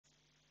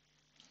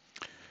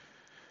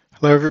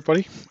Hello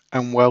everybody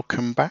and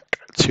welcome back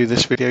to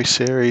this video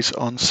series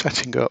on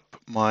setting up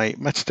my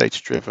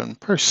metadata-driven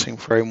processing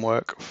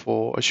framework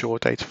for Azure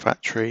Data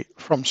Factory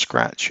from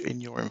scratch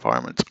in your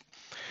environment.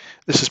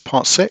 This is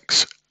part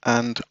 6,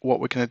 and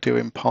what we're going to do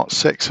in part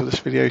 6 of this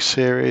video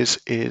series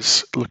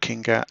is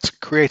looking at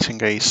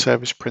creating a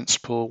service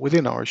principal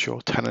within our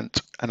Azure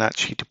tenant and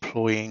actually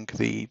deploying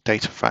the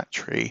data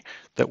factory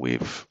that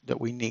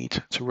we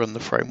need to run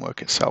the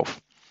framework itself.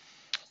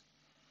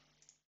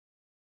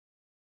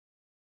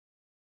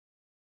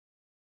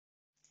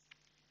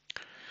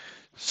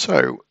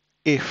 So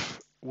if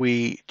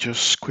we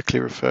just quickly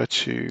refer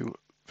to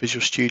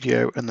Visual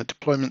Studio and the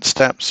deployment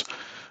steps,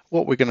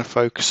 what we're going to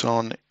focus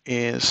on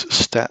is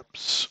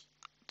steps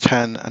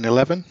 10 and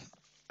 11.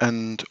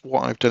 And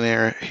what I've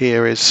done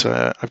here is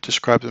I've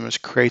described them as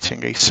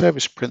creating a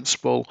service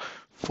principal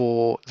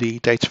for the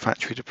data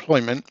factory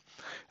deployment,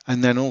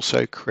 and then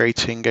also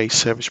creating a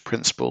service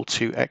principal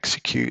to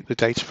execute the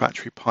data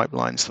factory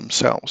pipelines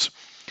themselves.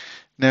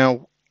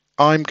 Now,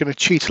 I'm going to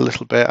cheat a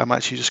little bit. I'm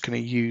actually just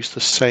going to use the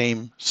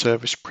same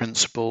service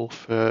principal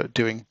for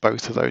doing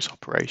both of those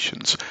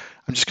operations.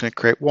 I'm just going to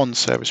create one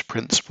service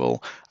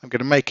principal. I'm going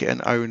to make it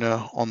an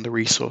owner on the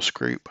resource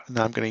group, and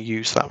then I'm going to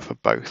use that for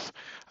both.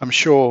 I'm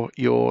sure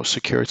your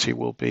security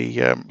will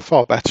be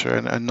far better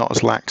and not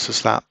as lax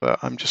as that, but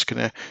I'm just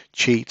going to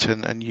cheat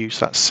and use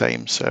that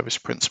same service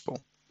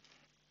principal.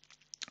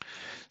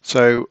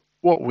 So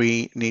what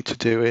we need to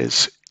do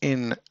is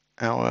in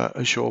our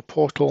Azure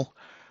portal,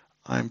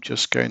 I'm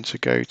just going to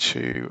go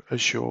to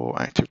Azure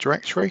Active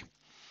Directory,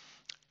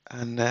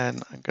 and then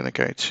I'm going to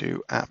go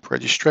to App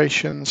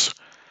Registrations,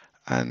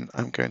 and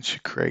I'm going to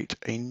create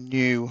a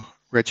new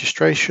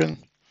registration,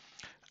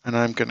 and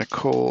I'm going to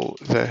call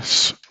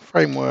this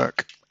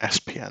Framework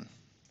SPN.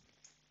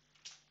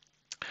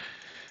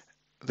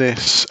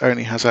 This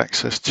only has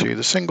access to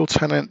the single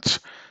tenant,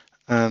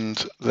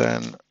 and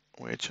then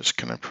we're just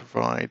going to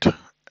provide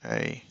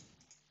a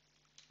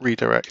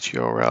redirect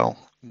URL,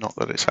 not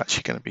that it's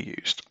actually going to be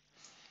used.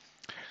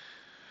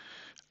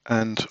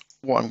 And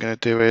what I'm going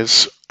to do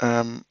is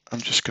I'm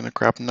just going to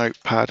grab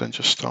Notepad and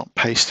just start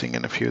pasting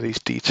in a few of these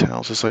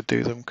details as I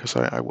do them, because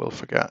I will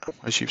forget,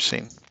 as you've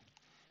seen.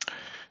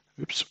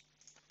 Oops.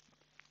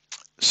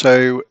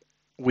 So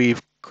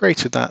we've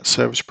created that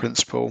service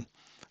principal,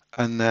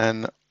 and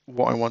then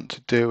what I want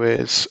to do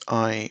is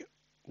I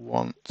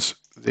want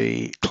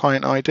the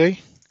client ID.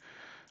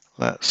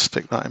 Let's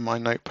stick that in my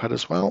Notepad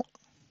as well.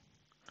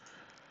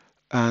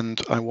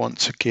 And I want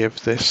to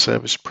give this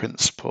service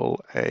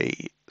principal a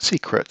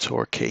secret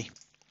or a key.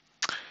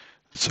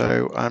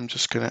 So I'm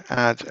just going to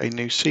add a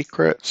new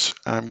secret.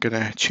 I'm going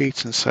to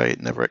cheat and say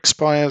it never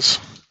expires.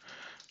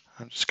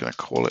 I'm just going to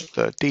call it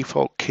the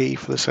default key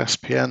for this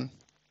SPN.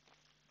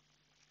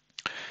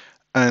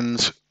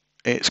 And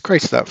it's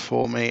created that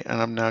for me,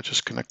 and I'm now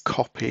just going to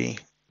copy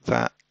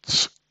that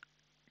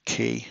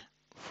key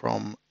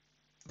from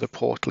the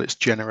portal. It's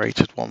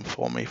generated one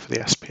for me for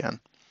the SPN.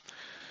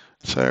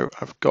 So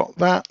I've got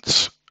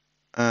that,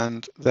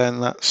 and then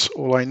that's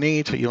all I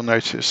need. You'll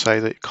notice say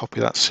that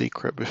copy that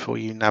secret before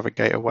you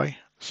navigate away.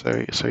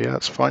 So yeah,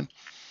 that's fine.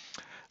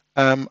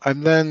 I'm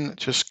then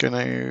just going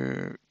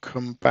to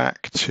come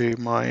back to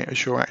my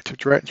Azure Active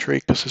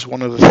Directory, because there's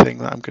one other thing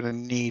that I'm going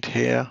to need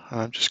here,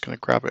 and I'm just going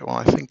to grab it while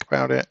I think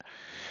about it.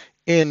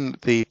 In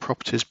the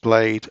Properties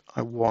blade,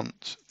 I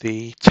want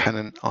the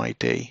tenant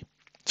ID,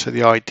 so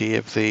the ID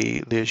of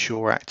the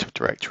Azure Active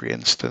Directory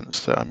instance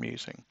that I'm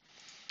using.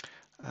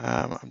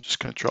 I'm just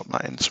going to drop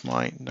that into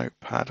my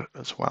Notepad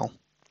as well.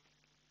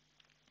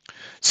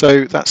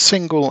 So that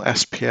single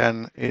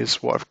SPN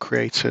is what I've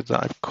created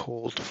that I've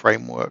called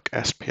Framework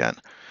SPN.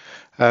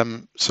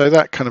 So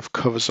that kind of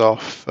covers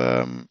off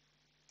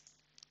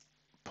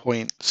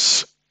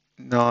points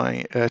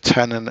 9,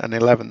 10 and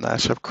 11 there.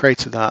 So I've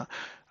created that,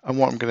 and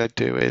what I'm going to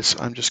do is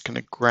I'm just going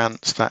to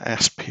grant that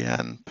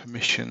SPN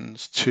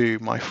permissions to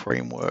my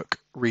framework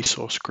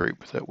resource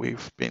group that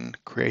we've been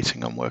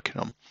creating and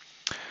working on.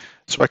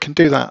 So I can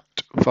do that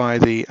via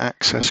the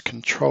access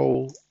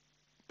control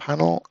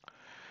panel,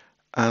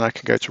 and I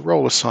can go to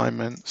role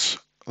assignments.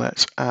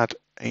 Let's add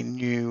a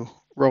new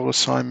role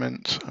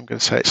assignment. I'm going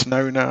to say it's an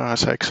owner. I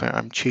say because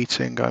I'm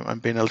cheating, I'm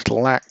being a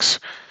little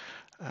lax.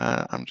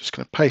 I'm just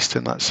going to paste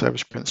in that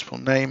service principal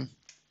name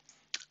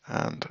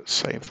and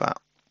save that.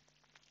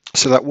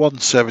 So that one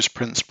service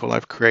principal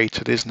I've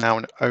created is now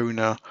an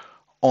owner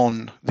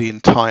on the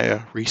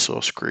entire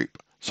resource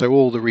group. So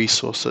all the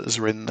resources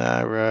that are in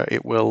there,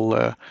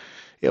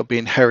 it'll be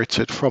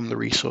inherited from the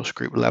resource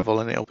group level,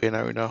 and it'll be an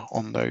owner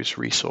on those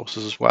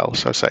resources as well.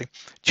 So I say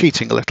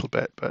cheating a little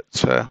bit, but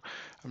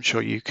I'm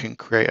sure you can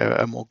create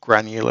a more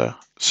granular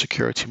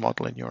security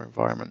model in your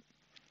environment.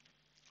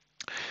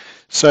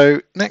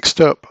 So next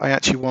up, I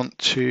actually want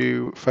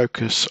to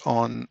focus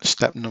on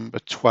step number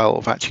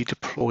 12, actually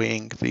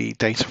deploying the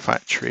data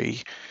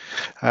factory.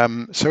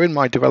 So in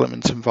my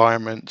development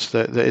environment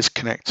that is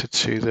connected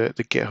to the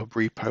GitHub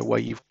repo where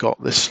you've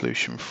got this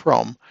solution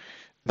from,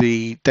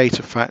 the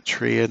data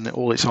factory and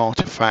all its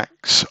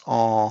artifacts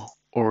are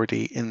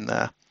already in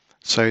there.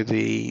 So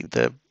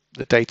the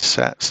the data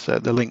sets,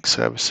 the link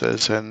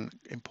services, and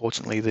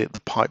importantly, the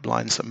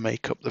pipelines that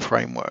make up the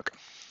framework.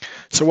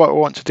 So what I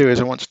want to do is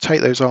I want to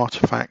take those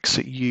artifacts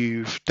that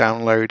you've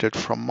downloaded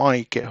from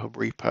my GitHub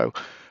repo,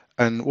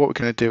 and what we're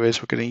going to do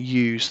is we're going to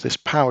use this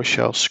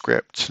PowerShell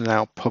script to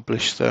now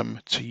publish them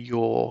to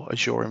your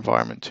Azure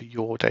environment, to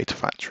your data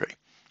factory.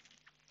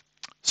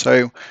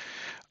 So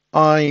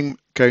I'm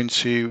going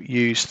to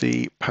use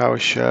the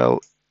PowerShell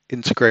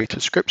integrated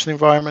scripting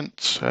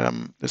environment.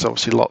 There's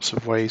obviously lots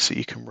of ways that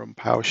you can run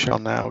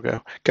PowerShell now.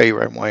 Go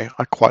your own way.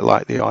 I quite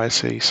like the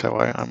ISE, so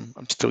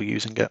I'm still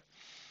using it.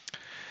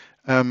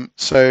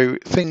 So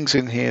things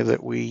in here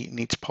that we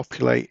need to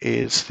populate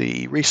is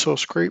the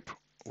resource group,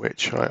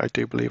 which I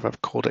do believe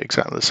I've called it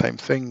exactly the same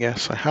thing.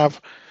 Yes, I have.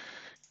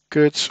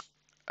 Good.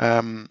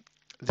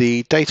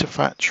 The data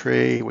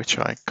factory, which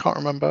I can't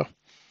remember,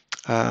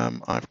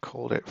 I've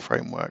called it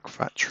Framework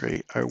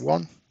Factory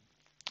 01.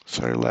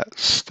 So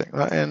let's stick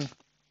that in.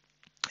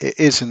 It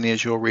is in the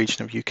Azure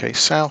region of UK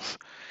South.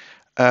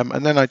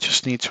 And then I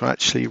just need to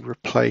actually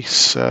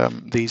replace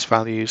these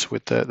values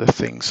with the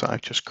things that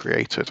I've just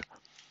created.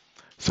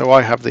 So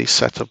I have these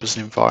set up as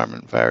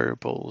environment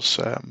variables,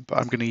 but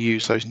I'm going to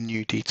use those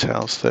new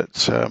details that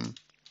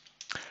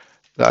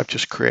that I've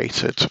just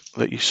created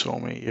that you saw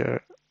me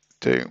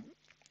do.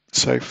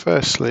 So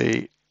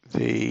firstly,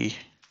 the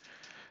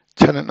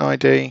tenant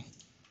ID.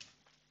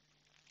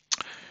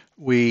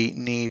 We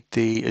need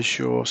the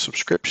Azure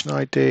subscription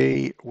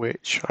ID,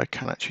 which I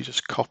can actually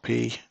just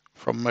copy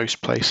from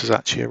most places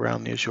actually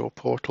around the Azure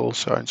portal.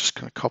 So I'm just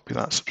going to copy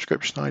that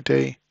subscription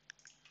ID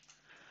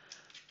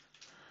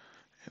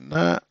in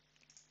that.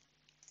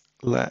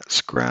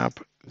 Let's grab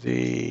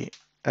the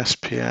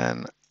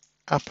SPN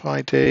app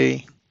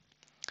ID,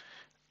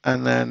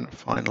 and then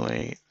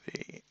finally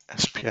the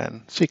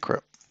SPN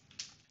secret.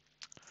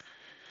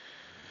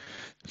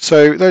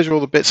 So those are all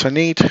the bits I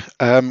need.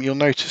 You'll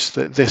notice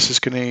that this is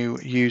going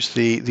to use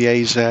the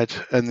AZ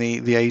and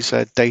the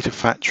AZ data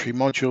factory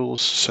modules.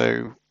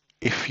 So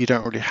if you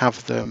don't already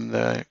have them,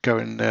 go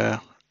and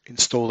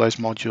install those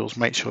modules,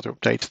 make sure they're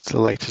updated to the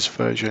latest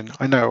version.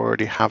 I know I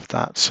already have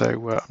that, so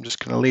I'm just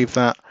going to leave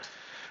that.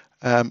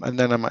 And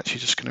then I'm actually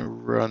just going to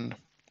run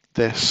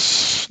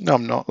this. No,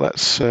 I'm not.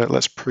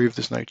 Let's prove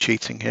there's no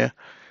cheating here.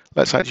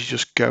 Let's actually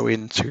just go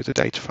into the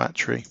data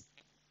factory.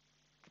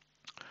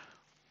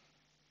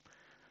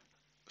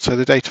 So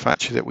the data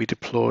factory that we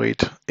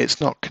deployed, it's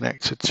not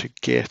connected to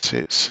Git.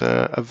 It's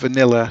a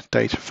vanilla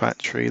data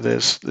factory.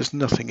 There's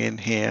nothing in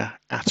here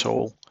at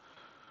all.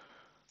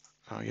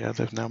 Oh yeah,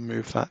 they've now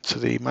moved that to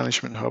the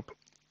management hub.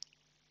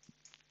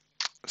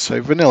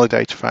 So vanilla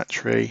data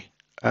factory.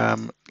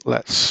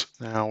 Let's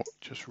now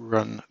just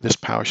run this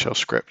PowerShell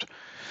script.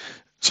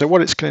 So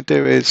what it's going to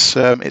do is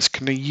it's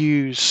going to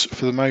use,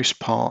 for the most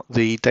part,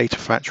 the data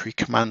factory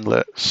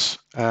commandlets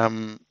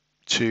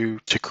to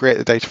create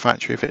the data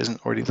factory if it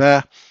isn't already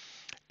there.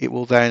 It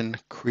will then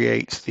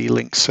create the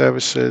link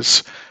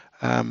services,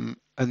 and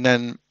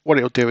then what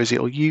it'll do is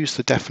it'll use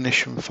the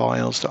definition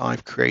files that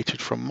I've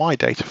created from my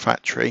data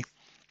factory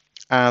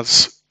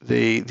as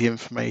the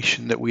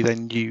information that we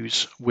then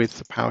use with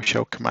the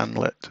PowerShell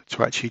commandlet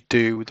to actually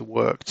do the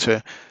work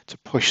to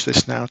push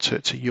this now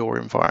to your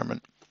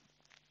environment.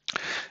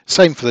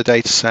 Same for the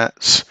data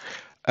sets.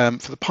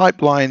 For the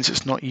pipelines,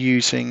 it's not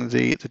using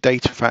the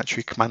data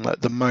factory commandlet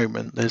at the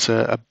moment. There's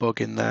a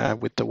bug in there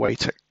with the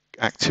wait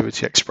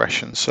activity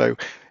expression. So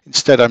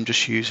instead, I'm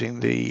just using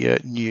the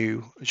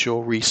new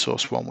Azure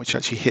resource one, which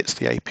actually hits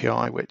the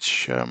API,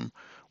 which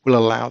will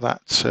allow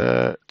that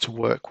to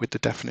work with the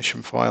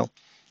definition file.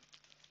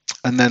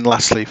 And then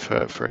lastly,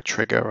 for a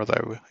trigger,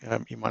 although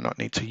you might not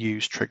need to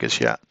use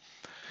triggers yet.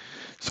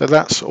 So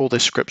that's all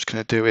this script's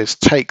going to do is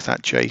take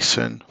that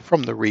JSON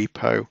from the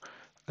repo,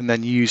 and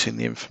then using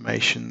the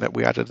information that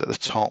we added at the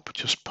top,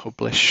 just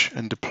publish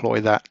and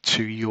deploy that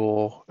to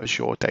your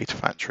Azure data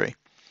factory.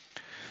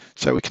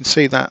 So we can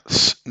see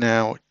that's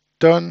now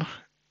done.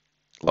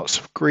 Lots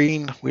of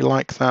green, we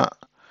like that.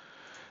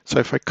 So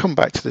if I come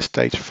back to this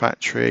data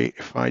factory,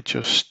 if I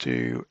just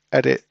do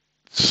edit,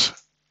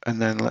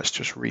 and then let's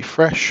just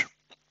refresh.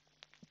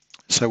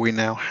 So we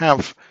now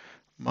have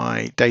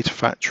my data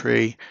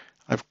factory.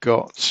 I've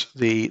got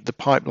the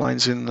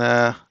pipelines in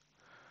there.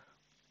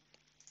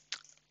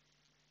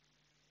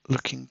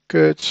 Looking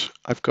good.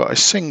 I've got a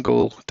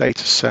single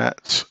data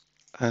set,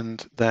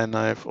 and then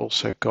I've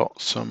also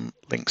got some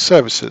link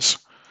services.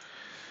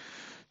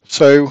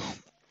 So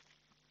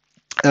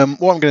what I'm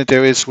going to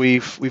do is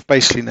we've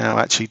basically now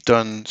actually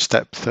done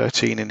step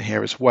 13 in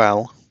here as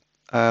well.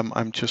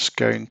 I'm just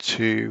going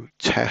to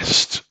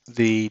test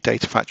the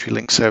data factory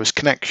link service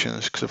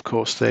connections, because of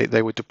course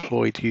they were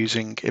deployed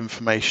using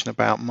information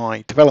about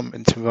my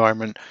development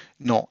environment,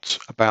 not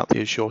about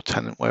the Azure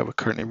tenant where we're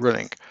currently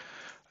running.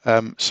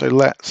 So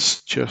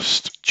let's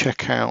just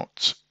check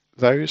out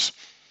those.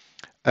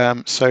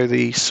 So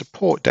the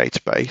support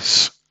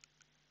database,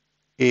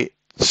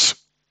 let's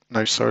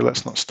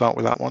not start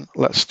with that one.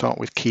 Let's start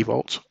with Key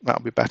Vault.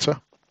 That'll be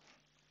better.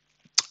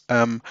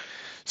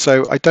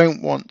 So I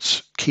don't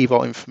want key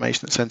vault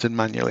information that's entered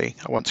manually.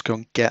 I want to go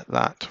and get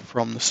that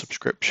from the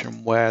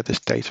subscription where this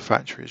data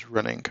factory is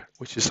running,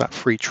 which is that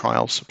free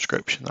trial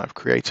subscription that I've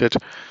created.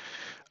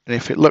 And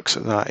if it looks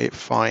at that, it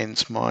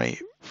finds my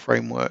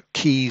framework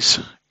keys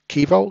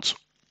key vault.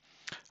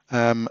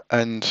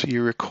 And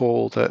you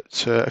recall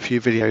that a few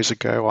videos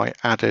ago I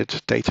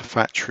added data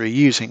factory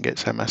using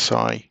its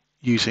MSI,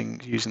 using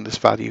this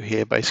value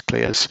here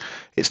basically, as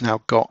it's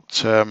now got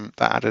that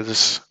added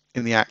as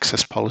in the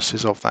access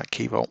policies of that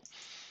key vault.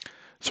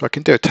 So I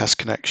can do a test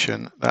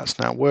connection. That's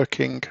now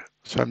working.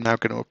 So I'm now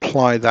going to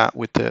apply that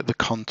with the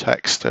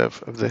context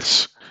of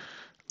this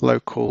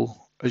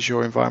local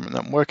Azure environment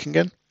that I'm working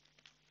in.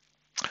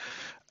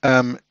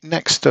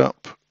 Next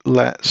up,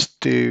 let's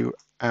do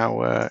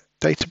our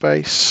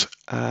database,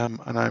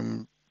 and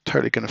I'm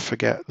totally going to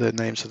forget the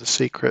names of the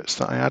secrets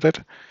that I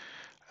added.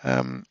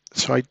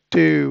 So I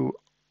do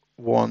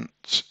want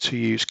to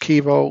use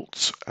Key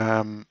Vault.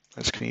 I'm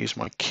just going to use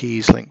my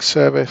keys link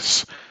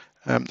service.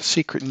 The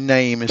secret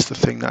name is the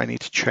thing that I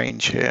need to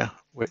change here,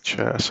 which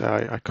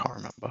I can't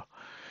remember.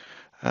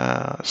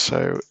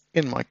 So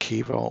in my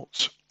Key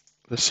Vault,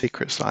 the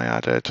secrets that I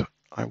added,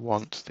 I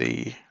want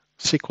the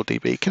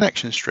SQLDB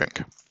connection string,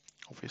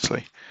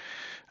 obviously.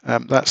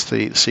 That's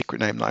the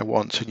secret name that I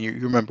want. And you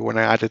remember when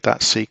I added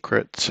that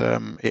secret,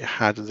 it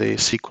had the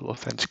SQL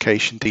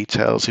authentication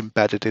details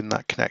embedded in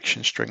that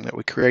connection string that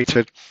we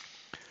created.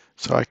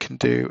 So I can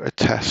do a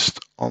test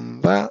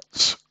on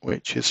that,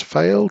 which is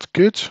failed.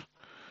 Good.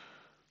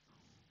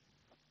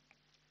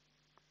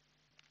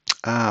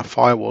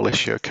 Firewall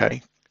issue.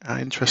 Okay.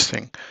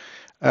 Interesting.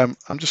 I'm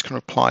just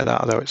going to apply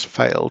that, although it's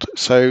failed.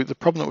 So the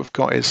problem that we've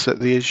got is that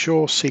the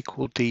Azure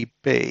SQL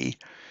DB,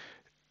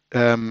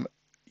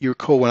 you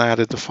recall when I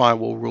added the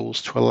firewall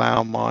rules to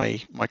allow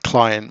my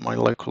client, my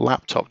local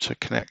laptop, to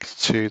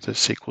connect to the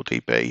SQL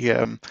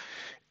DB.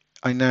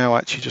 I now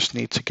actually just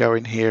need to go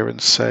in here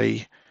and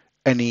say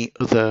any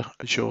other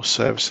Azure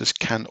services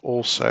can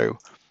also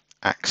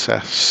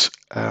access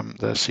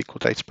the SQL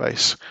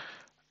database,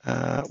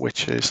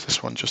 which is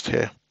this one just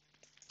here.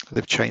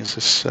 They've changed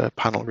this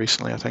panel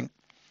recently, I think.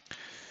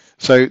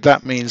 So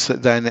that means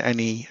that then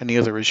any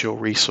other Azure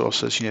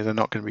resources, they're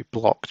not going to be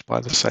blocked by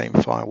the same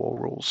firewall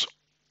rules.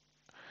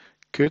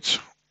 Good,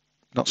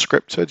 not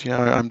scripted.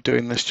 I'm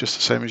doing this just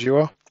the same as you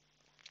are.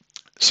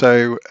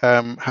 So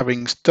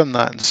having done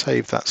that and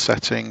saved that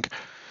setting,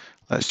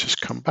 let's just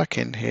come back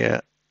in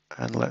here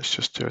and let's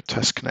just do a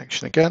test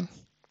connection again.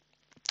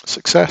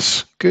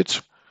 Success, good.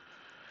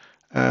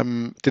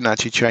 Didn't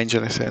actually change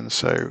anything,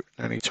 so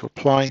no need to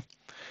apply.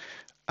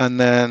 And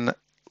then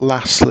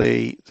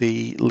lastly,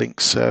 the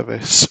link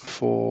service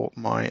for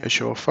my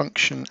Azure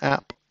Function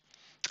app.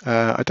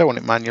 I don't want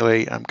it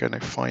manually. I'm going to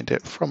find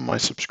it from my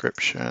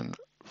subscription,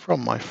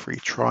 from my free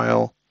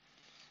trial.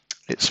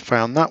 It's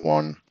found that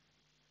one.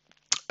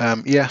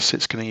 Yes,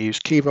 it's going to use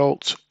Key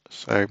Vault.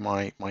 So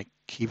my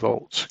Key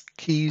Vault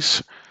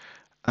keys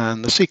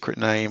and the secret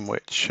name,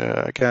 which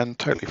again,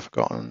 totally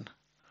forgotten.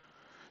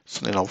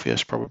 Something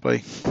obvious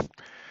probably.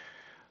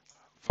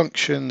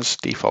 Functions,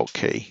 default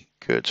key,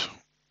 good.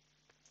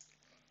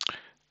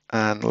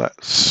 And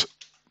let's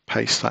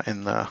paste that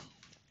in there.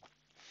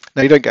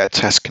 Now you don't get a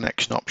test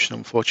connection option,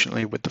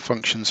 unfortunately, with the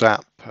Functions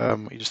app.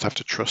 You just have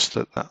to trust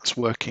that that's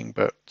working,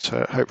 but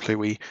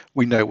hopefully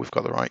we know we've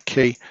got the right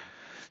key.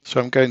 So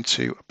I'm going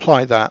to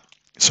apply that.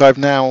 So I've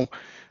now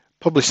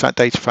published that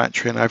data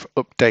factory and I've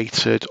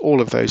updated all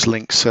of those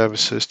link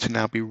services to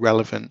now be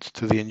relevant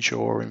to the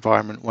Azure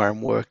environment where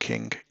I'm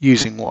working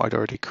using what I'd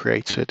already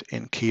created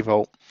in Key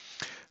Vault.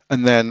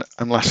 And then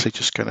I'm lastly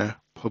just going to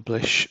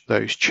publish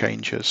those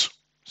changes.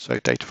 So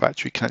Data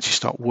Factory can actually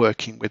start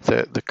working with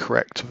the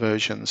correct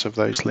versions of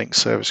those link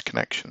service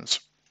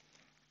connections.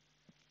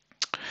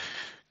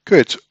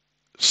 Good.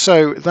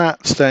 So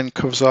that then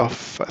covers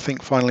off, I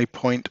think, finally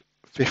point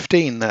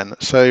 15 then.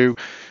 So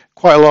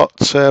quite a lot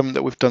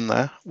that we've done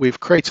there. We've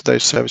created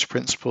those service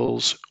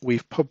principals.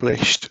 We've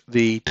published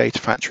the Data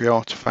Factory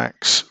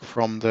artifacts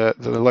from the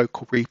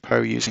local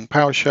repo using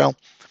PowerShell.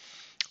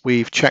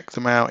 We've checked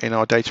them out in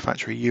our Data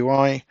Factory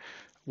UI.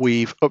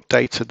 We've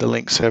updated the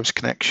link service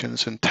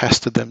connections and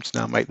tested them to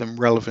now make them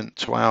relevant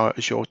to our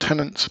Azure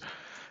tenants.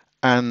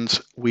 And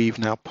we've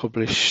now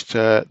published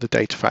the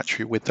Data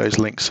Factory with those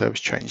link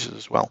service changes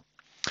as well.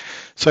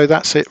 So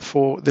that's it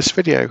for this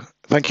video.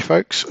 Thank you,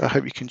 folks. I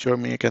hope you can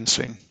join me again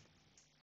soon.